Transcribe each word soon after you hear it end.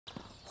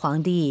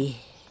皇帝，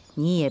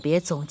你也别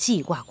总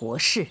记挂国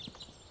事，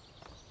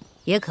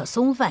也可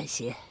松泛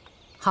些，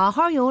好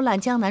好游览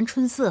江南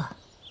春色。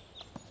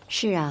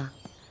是啊，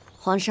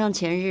皇上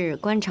前日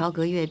观朝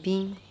阁阅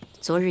兵，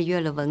昨日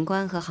约了文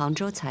官和杭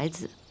州才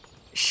子，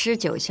诗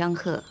酒相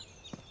贺。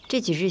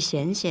这几日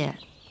闲些，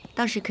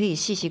倒是可以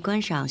细细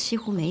观赏西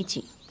湖美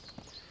景。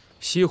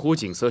西湖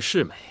景色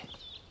是美，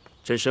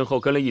朕身后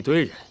跟了一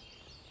堆人，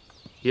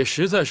也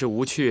实在是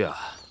无趣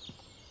啊。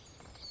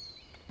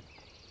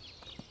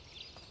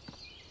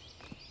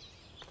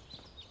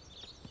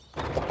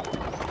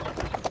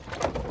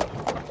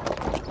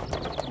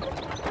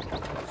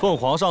奉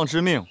皇上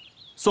之命，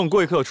送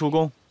贵客出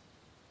宫。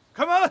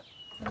开门！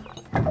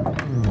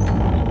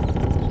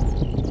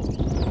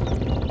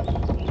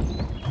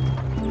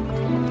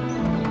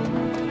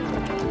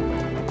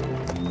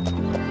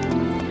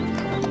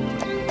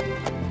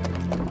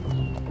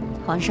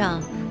皇上，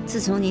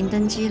自从您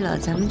登基了，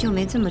咱们就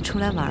没这么出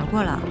来玩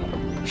过了。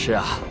是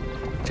啊，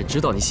朕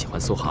知道你喜欢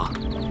苏杭，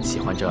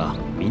喜欢这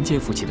民间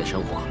夫妻的生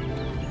活，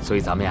所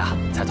以咱们呀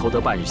才偷得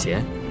半日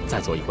闲，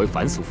再做一回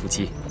凡俗夫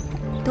妻。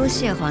多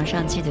谢皇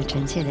上记得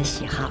臣妾的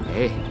喜好。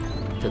哎，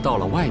这到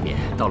了外面，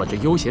到了这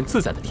悠闲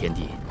自在的天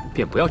地，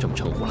便不要这么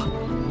称呼了，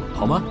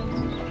好吗，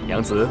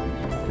娘子？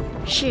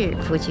是，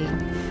夫君。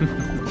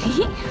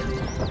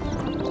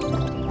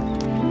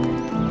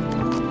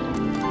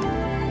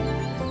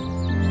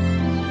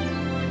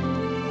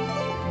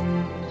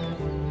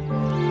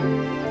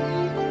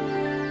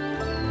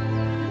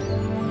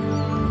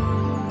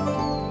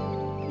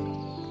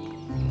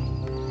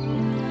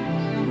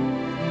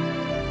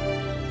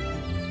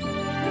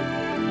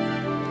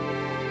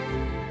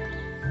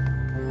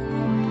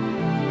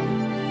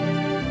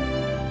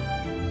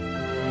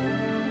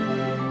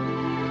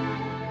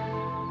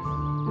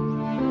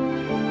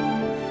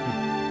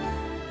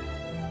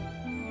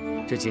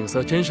这景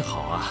色真是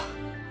好啊！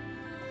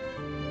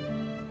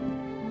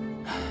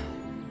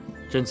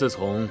朕自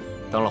从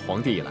当了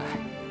皇帝以来，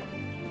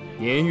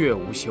年月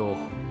无休，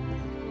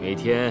每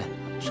天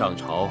上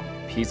朝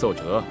批奏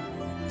折，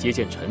接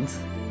见臣子，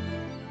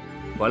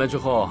完了之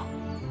后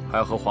还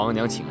要和皇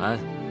娘请安，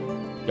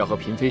要和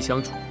嫔妃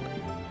相处，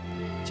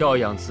教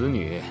养子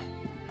女，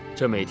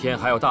这每天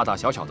还有大大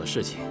小小的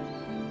事情，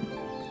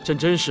朕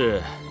真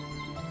是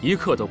一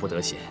刻都不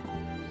得闲。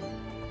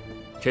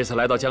这次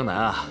来到江南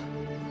啊，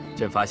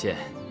朕发现，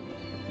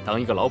当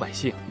一个老百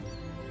姓，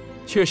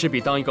确实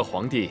比当一个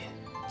皇帝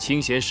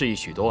清闲适宜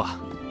许多啊。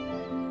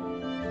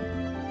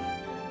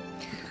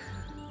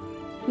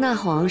那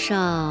皇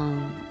上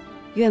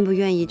愿不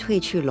愿意褪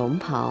去龙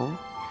袍，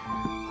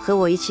和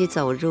我一起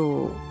走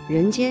入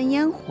人间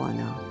烟火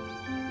呢？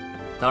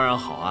当然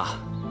好啊，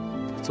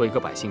做一个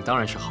百姓当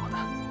然是好的，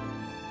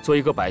做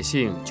一个百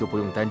姓就不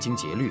用殚精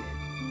竭虑，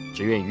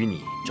只愿与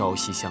你朝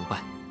夕相伴。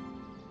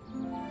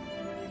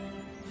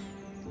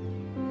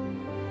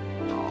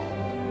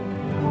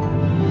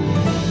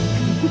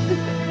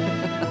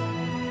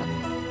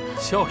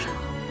笑什么？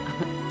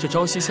这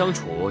朝夕相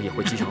处也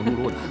会饥肠辘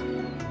辘的。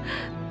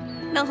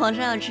那皇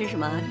上要吃什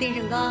么？定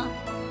胜糕、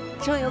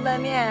葱油拌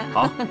面。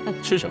好，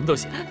吃什么都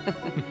行。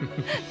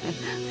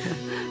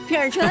平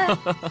儿春。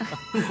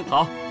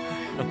好，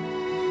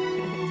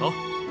走。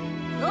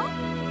走。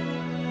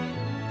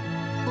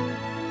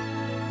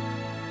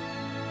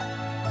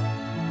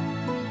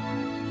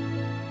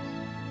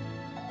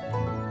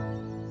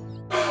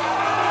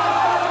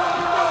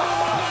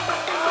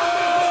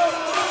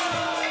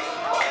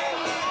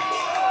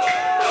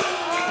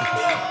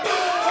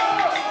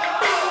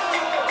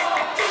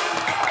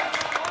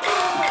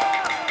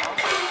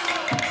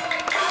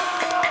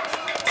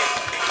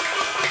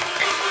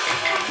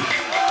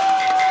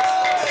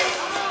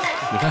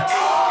你看，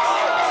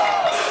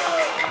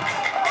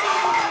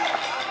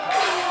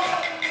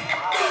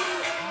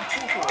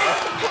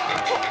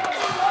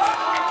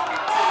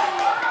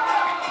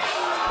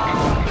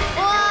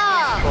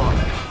哇！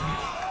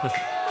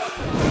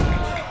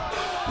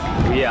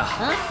如意啊，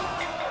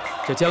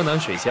这江南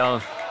水乡，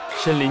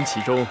身临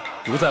其中，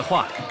如在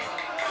画里，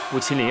不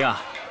亲临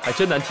啊，还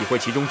真难体会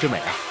其中之美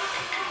啊。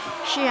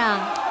是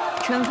啊，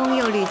春风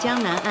又绿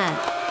江南岸，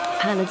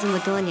盼了这么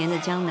多年的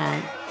江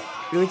南，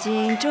如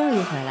今终于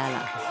回来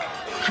了，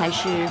还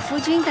是夫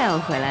君带我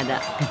回来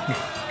的。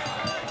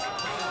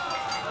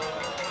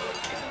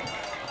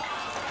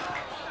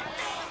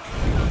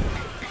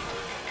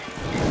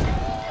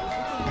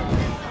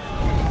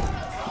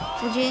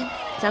夫君，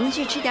咱们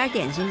去吃点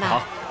点心吧。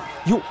好。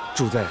哟，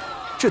主子，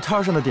这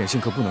摊上的点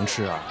心可不能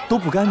吃啊，都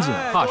不干净。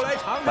怕什么？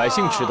百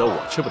姓吃得，我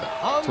吃不得。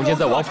从前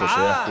在王府时，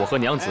我和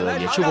娘子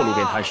也吃过路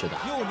边摊食的，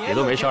也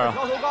都没事啊。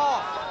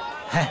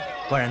嘿，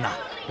官人呐，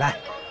来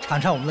尝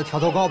尝我们的条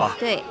头糕吧。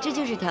对，这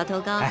就是条头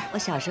糕，我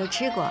小时候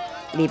吃过，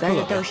里边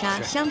的豆沙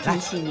香甜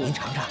细腻。您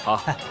尝尝。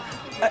好。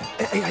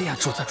哎呀，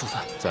主子，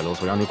再啰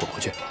嗦，让你滚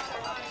回去。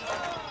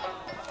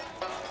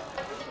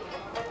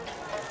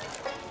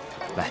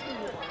来。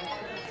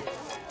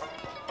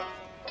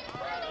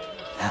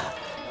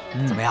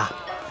怎么样？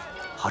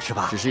好吃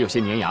吧？只是有些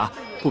粘牙，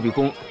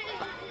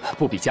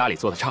不比家里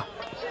做的差。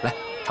来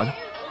尝尝。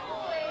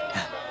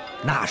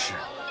那是，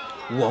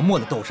我磨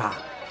的豆沙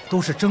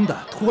都是蒸的，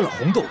脱了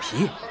红豆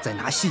皮，再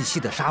拿细细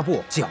的纱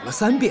布搅了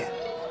3遍，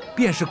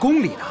便是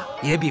宫里的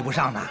也比不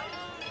上呢。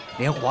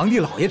连皇帝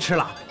老爷吃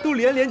了都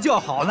连连叫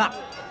好呢。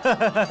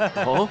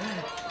哦，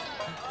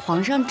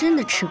皇上真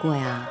的吃过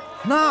呀？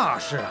那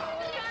是啊，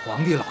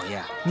皇帝老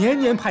爷年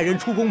年派人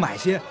出宫买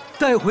些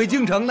带回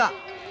京城的。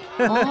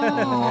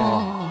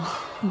哦，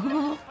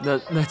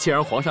那既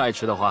然皇上爱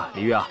吃的话，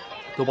李玉啊，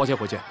多包些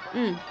回去。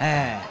嗯，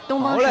哎，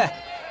东方好嘞，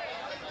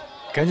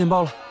赶紧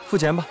报了，付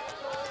钱吧。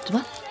怎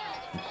么？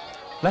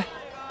来，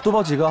多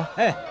报几个。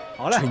哎，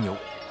好嘞。吹牛。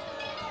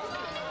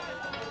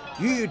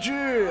欲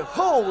知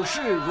后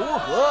事如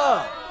何，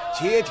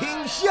且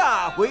听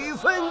下回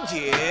分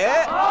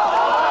解。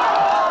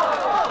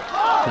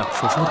那我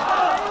说的。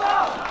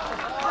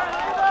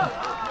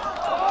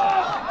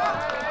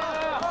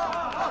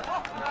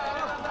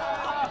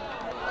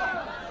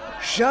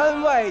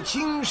山外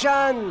青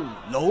山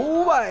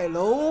楼外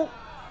楼，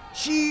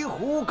西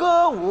湖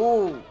歌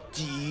舞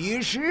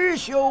几时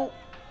休？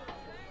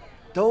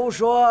都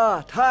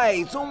说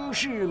太宗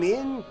市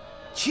民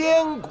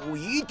千古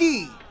一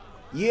帝，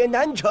也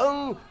难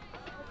成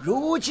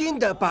如今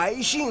的百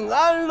姓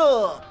安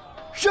乐，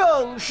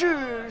盛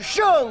世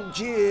盛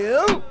景。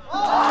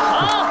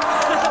好，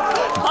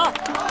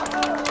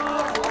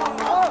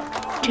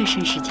这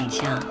盛世景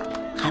象，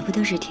还不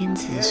都是天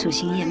子夙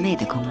兴燕媚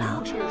的功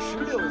劳？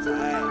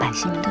百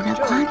姓们都在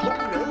夸你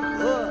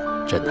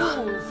呢。真的，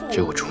只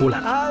有出来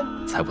了，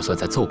才不算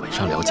在奏本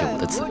上了解我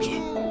的子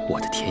民，我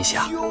的天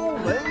下。修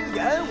文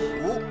言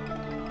武，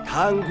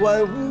贪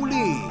官污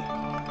吏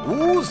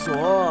无所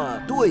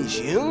遁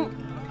形，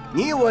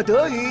你我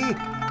得以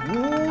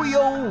无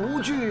忧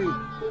无惧，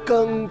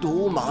耕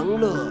读忙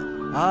乐，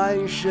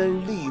安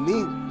身立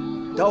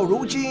命。到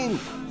如今，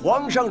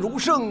皇上如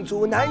圣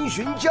祖南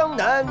巡江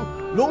南，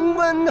隆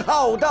温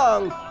浩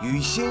荡，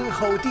与先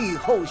后帝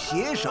后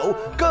携手，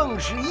更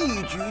是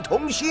异举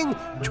同心，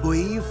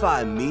垂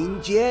范民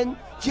间，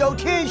教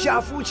天下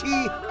夫妻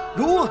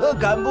如何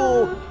敢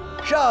不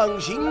上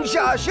行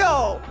下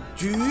效，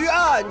举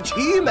案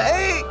齐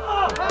眉？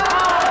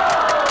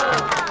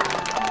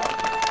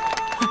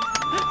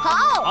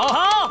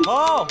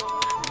好。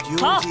究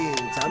竟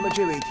咱们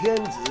这位天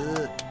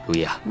子如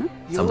意啊，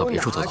咱们到别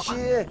处坐坐吧。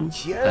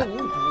前无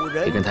古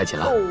人别跟太紧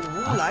了，后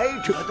无来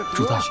者的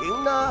德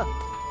行呢？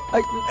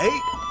哎，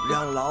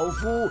让老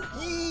夫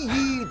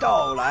一一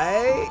道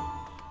来。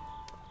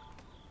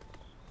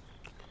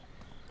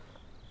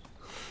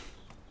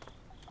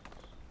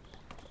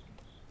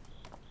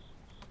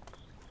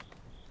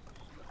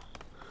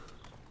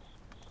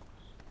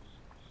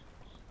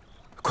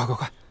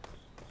快！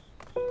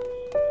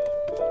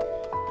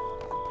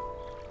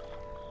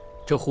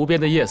这湖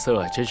边的夜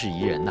色真是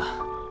宜人呐。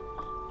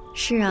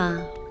是啊，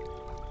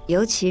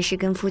尤其是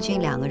跟夫君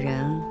2个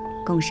人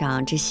共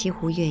赏这西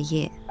湖月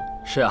夜。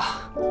是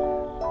啊，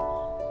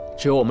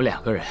只有我们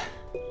2个人，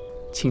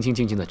清清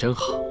静静的真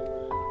好。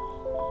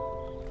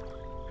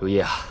如意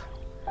啊，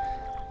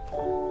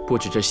不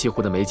止这西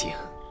湖的美景，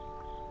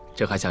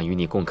朕还想与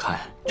你共看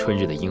春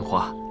日的樱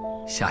花，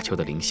夏秋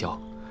的凌霄，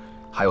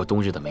还有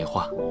冬日的梅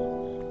花。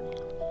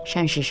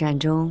善始善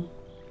终，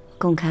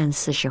共看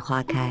四时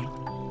花开。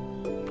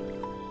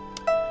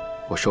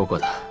我说过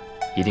的，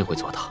一定会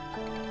做到。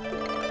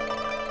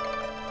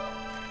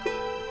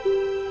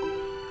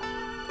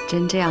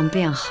真这样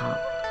便好。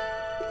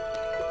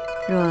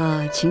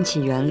若情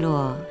起缘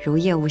落，如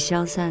夜雾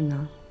消散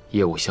呢？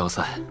业务消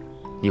散，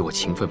你我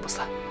情分不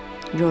散。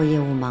若夜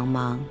雾茫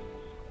茫，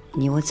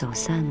你我走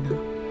散呢？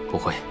不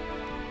会，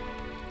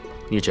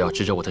你只要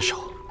执着我的手，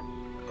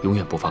永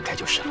远不放开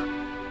就是了。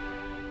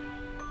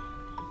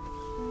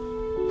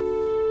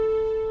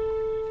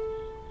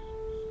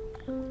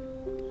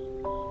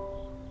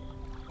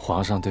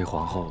皇上对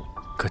皇后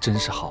可真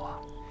是好啊！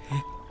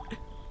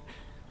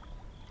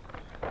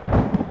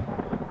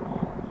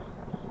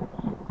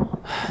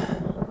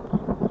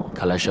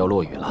看来是要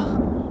落雨了。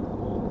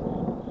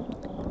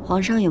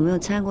皇上有没有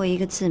猜过一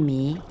个字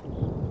谜？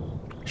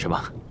什么？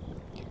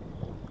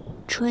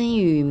春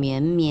雨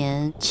绵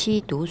绵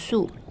七毒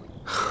素。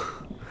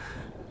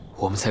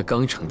我们才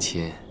刚成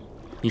亲，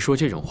你说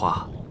这种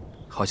话，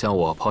好像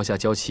我抛下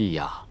娇妻一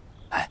样。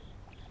哎，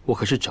我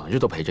可是整日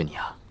都陪着你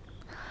啊。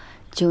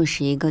就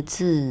是一个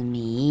字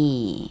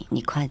谜，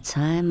你快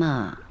猜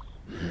嘛！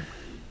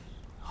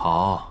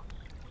好，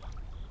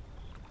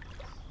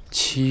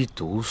七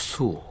毒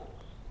素，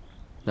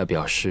那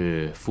表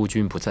示夫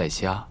君不在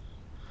家。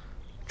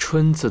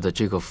春字的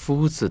这个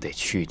夫字得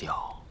去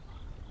掉。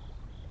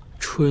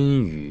春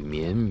雨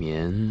绵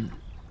绵，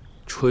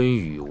春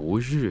雨无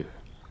日，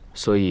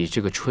所以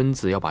这个春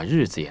字要把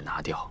日字也拿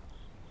掉，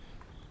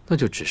那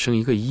就只剩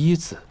一个一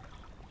字。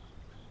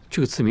这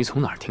个字谜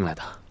从哪儿听来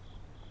的？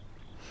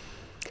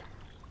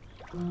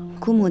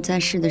姑母在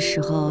世的时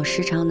候，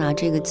时常拿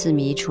这个字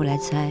谜出来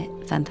猜，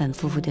反反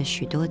复复的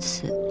许多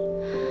次。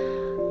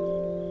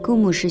姑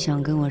母是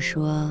想跟我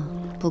说，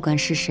不管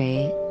是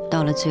谁，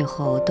到了最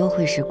后都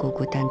会是孤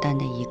孤单单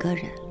的一个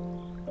人。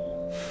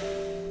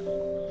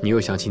你又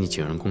想起你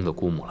景仁宫的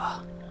姑母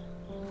了？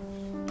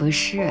不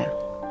是，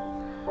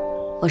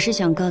我是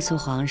想告诉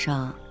皇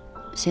上，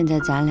现在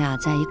咱俩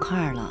在一块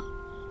儿了，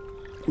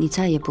你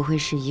再也不会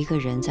是一个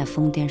人在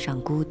疯癫上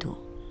孤独，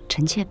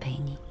臣妾陪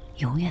你，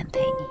永远陪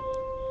你。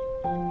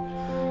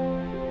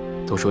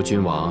都说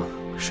君王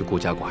是孤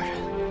家寡人，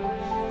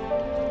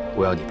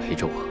我要你陪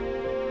着我，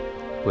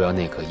我要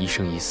那个一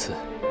生一世、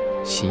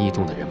心一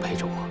动的人陪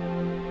着我。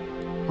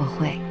我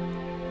会。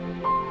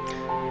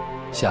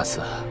下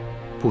次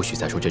不许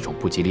再说这种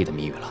不吉利的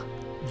谜语了。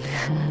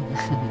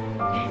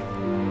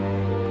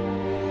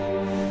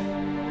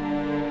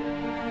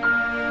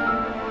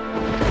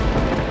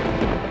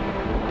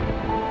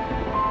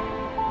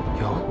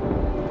哟，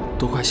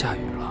都快下雨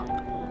了，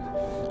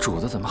主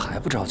子怎么还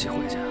不着急回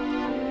家？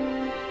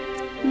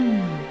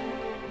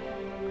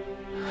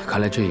看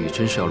来这雨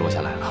真是要落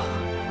下来了，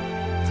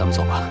咱们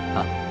走吧，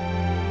啊！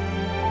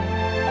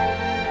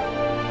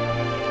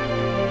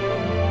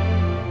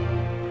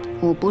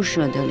我不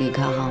舍得离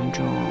开杭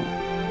州。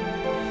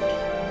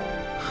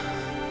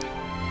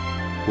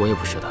我也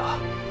不舍得啊。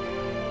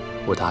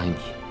我答应你，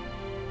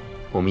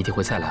我们一定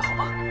会再来，好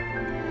吗？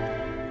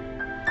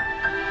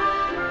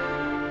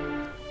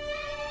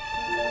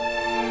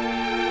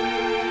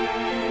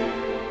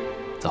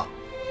走。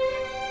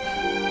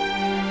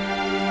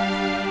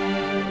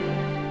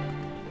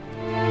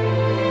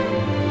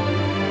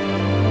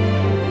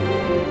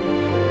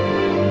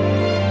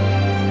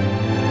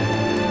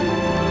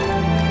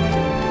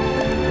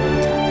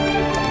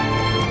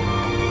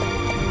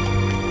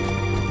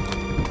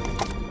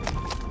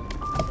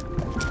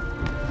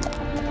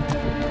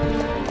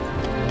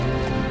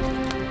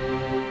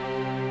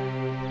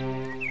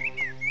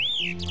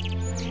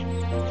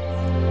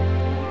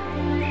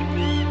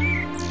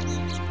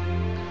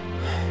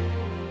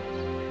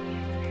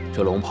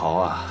这龙袍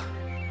啊，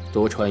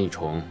多穿一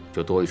重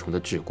就多一重的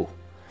桎梏，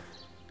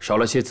少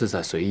了些自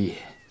在随意。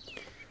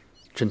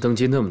朕登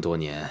基那么多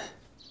年，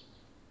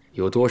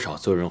有多少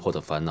做人后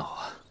的烦恼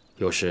啊？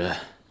有时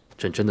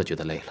朕真的觉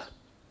得累了。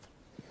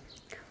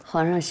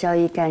皇上宵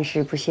衣干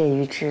事不懈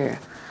于志，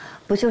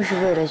不就是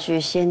为了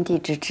据先帝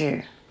之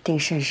志定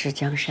盛世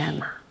江山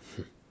吗？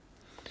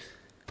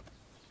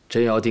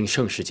真要定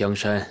盛世江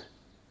山，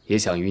也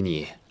想与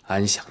你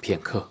安享片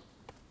刻。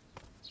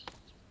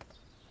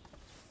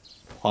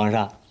皇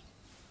上，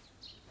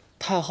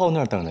太后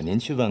那儿等着您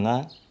去问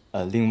安。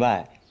另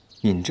外，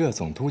闽浙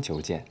总督求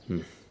见。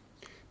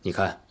你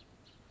看，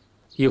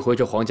一回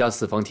这皇家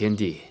四方天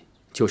地，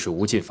就是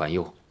无尽烦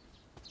忧。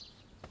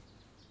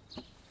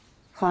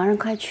皇上，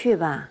快去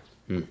吧。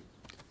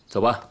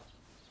走吧。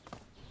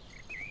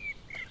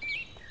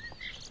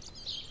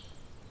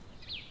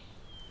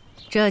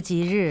这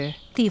几日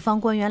地方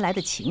官员来的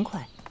勤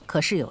快，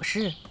可是有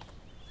事？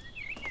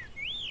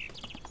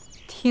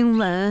听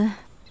闻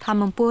他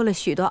们拨了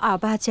许多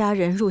28家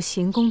人入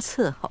行宫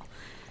伺候，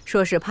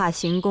说是怕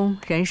行宫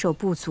人手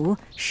不足，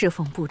侍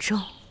奉不周。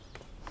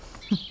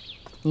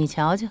你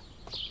瞧瞧，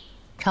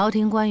朝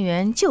廷官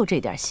员就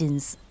这点心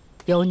思，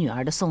有女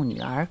儿的送女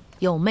儿，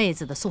有妹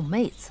子的送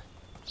妹子，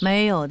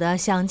没有的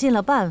想尽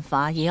了办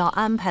法也要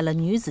安排了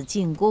女子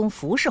进宫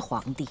服侍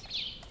皇帝，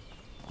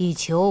以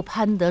求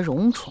攀得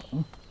荣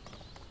宠。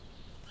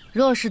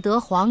若是得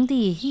皇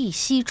帝一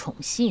夕宠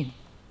幸，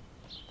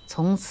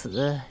从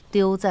此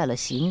丢在了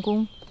行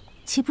宫，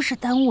岂不是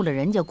耽误了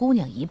人家姑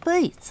娘一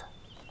辈子？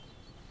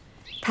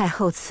太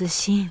后慈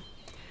心，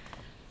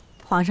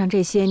皇上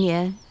这些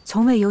年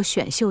从未有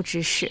选秀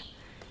之事，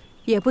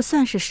也不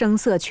算是声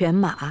色犬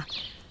马、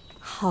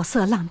好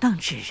色浪荡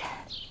之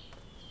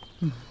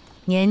人。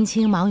年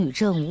轻忙于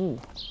政务，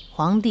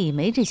皇帝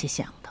没这些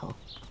想头。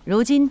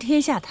如今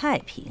天下太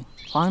平，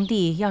皇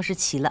帝要是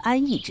起了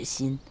安逸之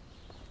心，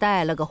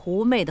带了个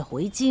狐媚的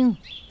回京，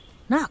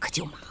那可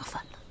就麻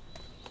烦了。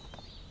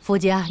夫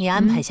家，你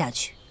安排下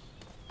去，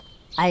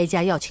哀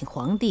家要请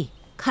皇帝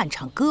看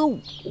场歌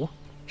舞。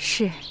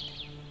是。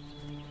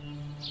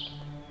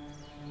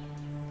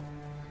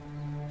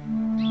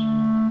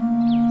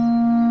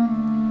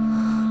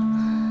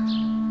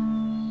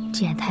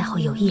既然太后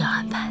有意要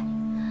安排，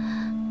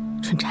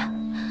春瞻，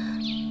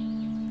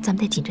咱们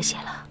得紧着些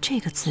了。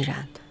这个自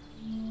然，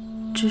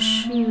只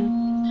是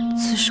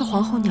此事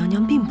皇后娘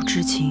娘并不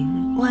知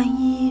情，万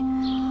一……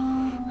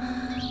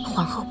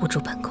皇后不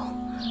住本宫，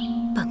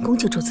本宫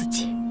就住自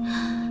己，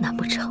难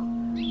不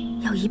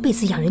成要一辈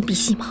子养人鼻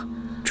息吗？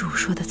主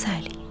说的在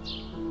理。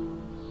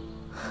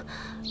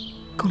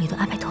宫里都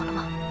安排妥了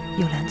吗？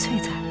有兰翠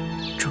在，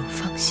主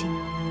放心。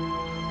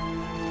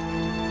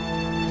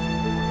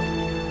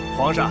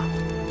皇上，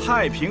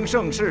太平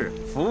盛世，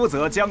福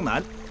泽江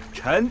南，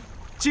臣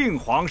敬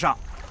皇上、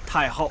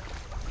太后。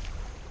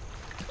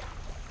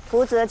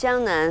福泽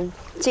江南，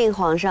敬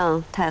皇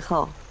上、太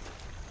后。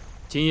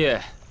今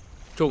夜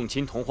众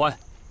亲同欢。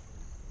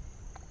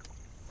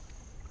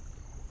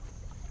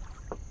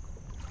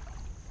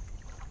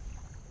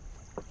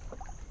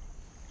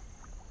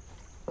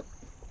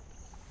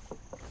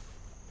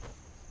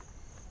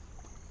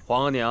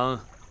皇额娘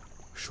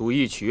属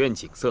意曲苑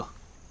景色，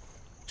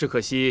只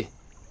可惜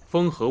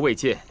风和未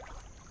见，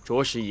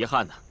着实遗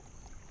憾呐。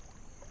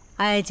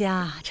哀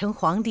家承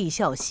皇帝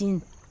孝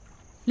心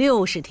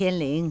，60天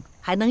灵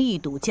还能一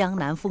睹江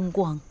南风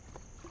光。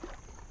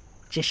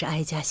只是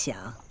哀家想，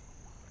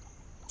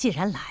既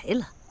然来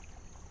了，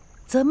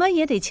怎么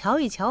也得瞧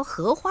一瞧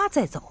荷花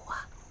再走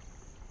啊。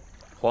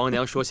皇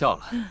娘说笑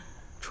了，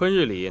春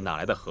日里哪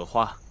来的荷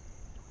花？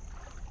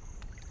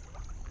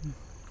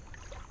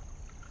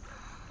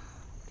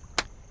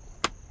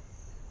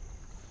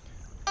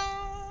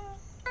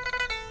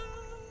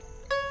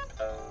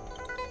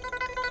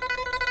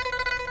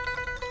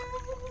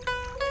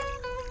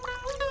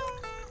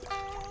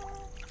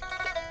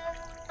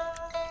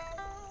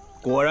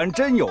果然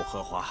真有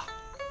荷花，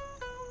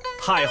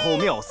太后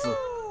妙思。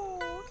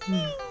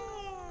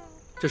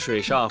这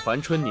水上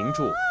凡春凝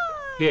注，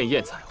潋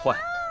滟彩幻，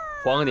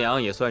皇娘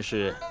也算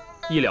是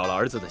一了了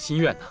儿子的心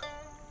愿呢。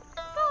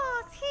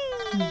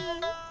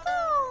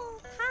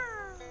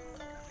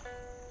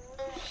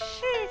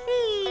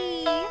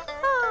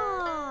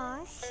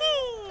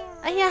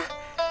哎呀，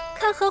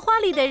看荷花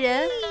里的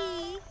人，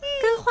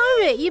跟花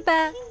蕊一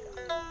般。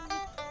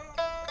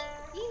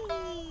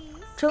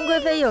春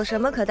贵妃有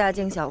什么可大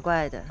惊小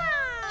怪的？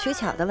取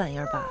巧的玩意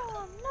儿罢了。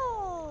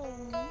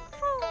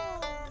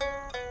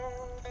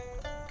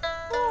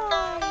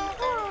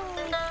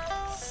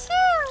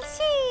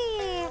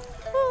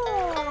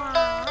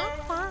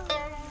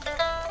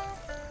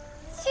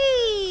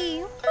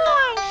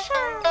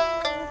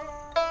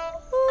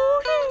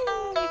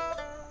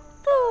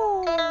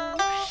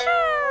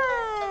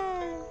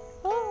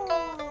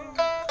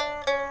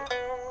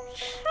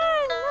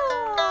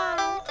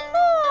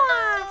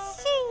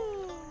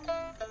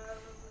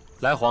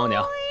来，皇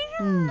娘。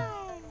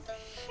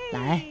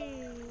来。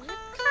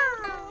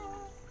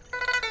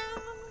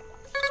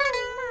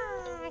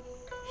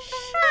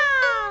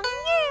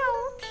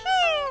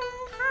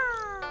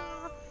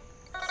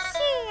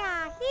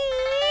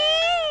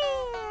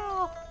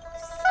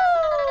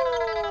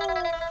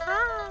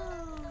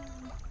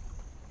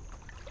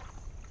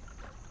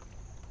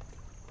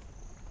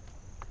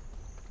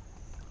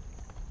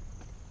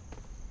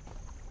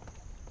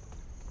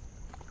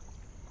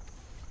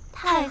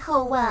太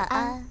后万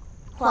安，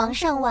皇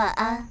上万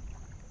安，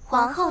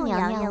皇后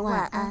娘娘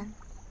万安。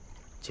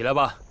起来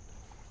吧。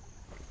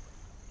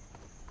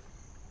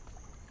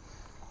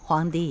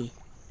皇帝，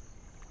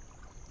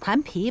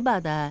弹琵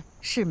琶的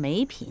是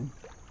梅嫔，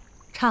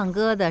唱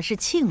歌的是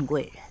庆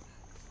贵人。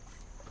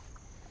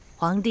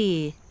皇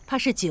帝怕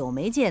是久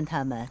没见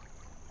他们，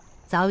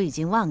早已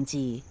经忘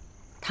记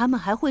他们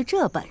还会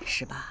这本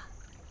事吧？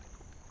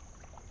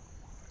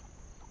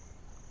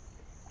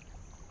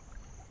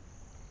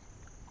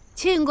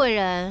庆贵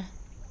人，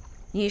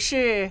你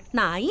是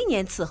哪一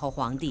年伺候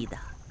皇帝的？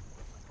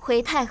回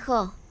太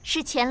后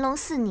是乾隆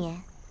4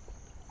年，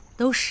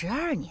都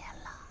12年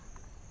了。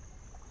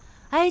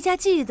哀家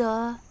记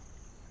得，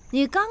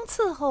你刚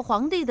伺候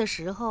皇帝的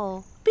时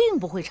候，并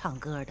不会唱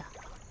歌的。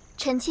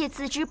臣妾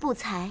自知不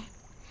才，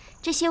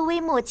这些微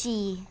末技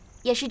艺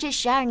也是这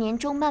12年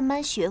中慢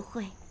慢学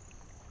会，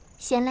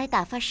闲来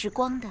打发时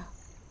光的。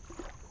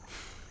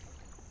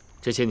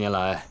这些年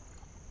来，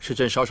是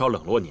朕稍稍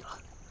冷落你了。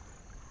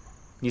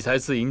你才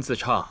自吟自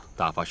唱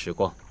打发时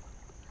光。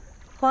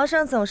皇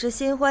上总是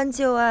新欢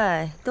旧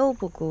爱都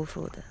不辜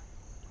负的。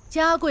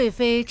嘉贵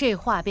妃这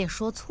话便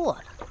说错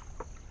了。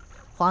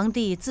皇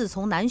帝自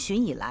从南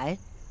巡以来，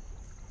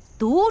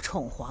独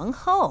宠皇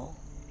后，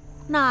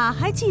哪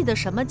还记得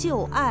什么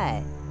旧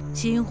爱？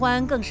新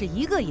欢更是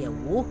一个也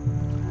无。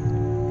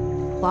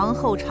皇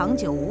后长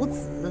久无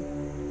子，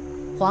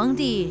皇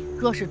帝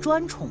若是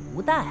专宠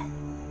无代，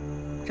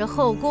这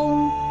后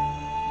宫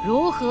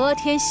如何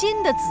添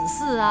新的子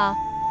嗣啊？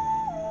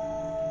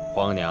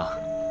皇娘，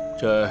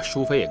这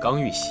淑妃也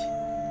刚遇袭，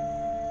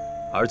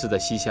儿子的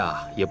膝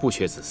下也不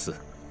缺子嗣。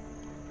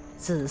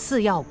子嗣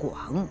要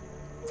广，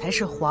才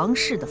是皇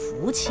室的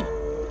福气。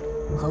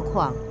何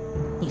况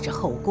你这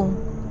后宫，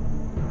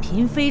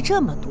嫔妃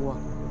这么多，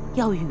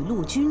要雨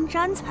露均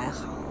沾才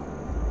好。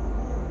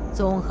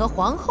总和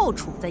皇后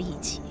处在一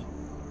起，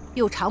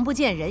又常不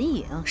见人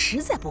影，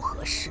实在不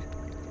合适。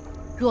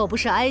若不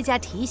是哀家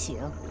提醒，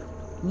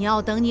你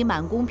要等你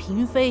满宫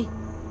嫔妃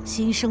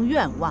心生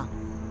愿望，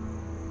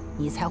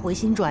你才回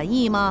心转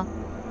意吗？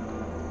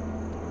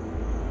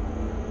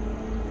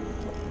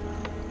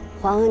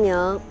皇额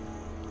娘，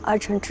儿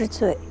臣知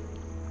罪。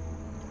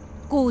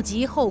顾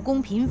及后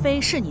宫嫔妃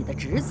是你的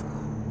职责，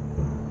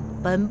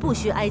本不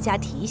需哀家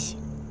提醒。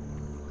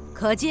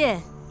可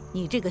见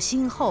你这个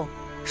新后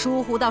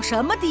疏忽到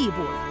什么地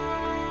步了？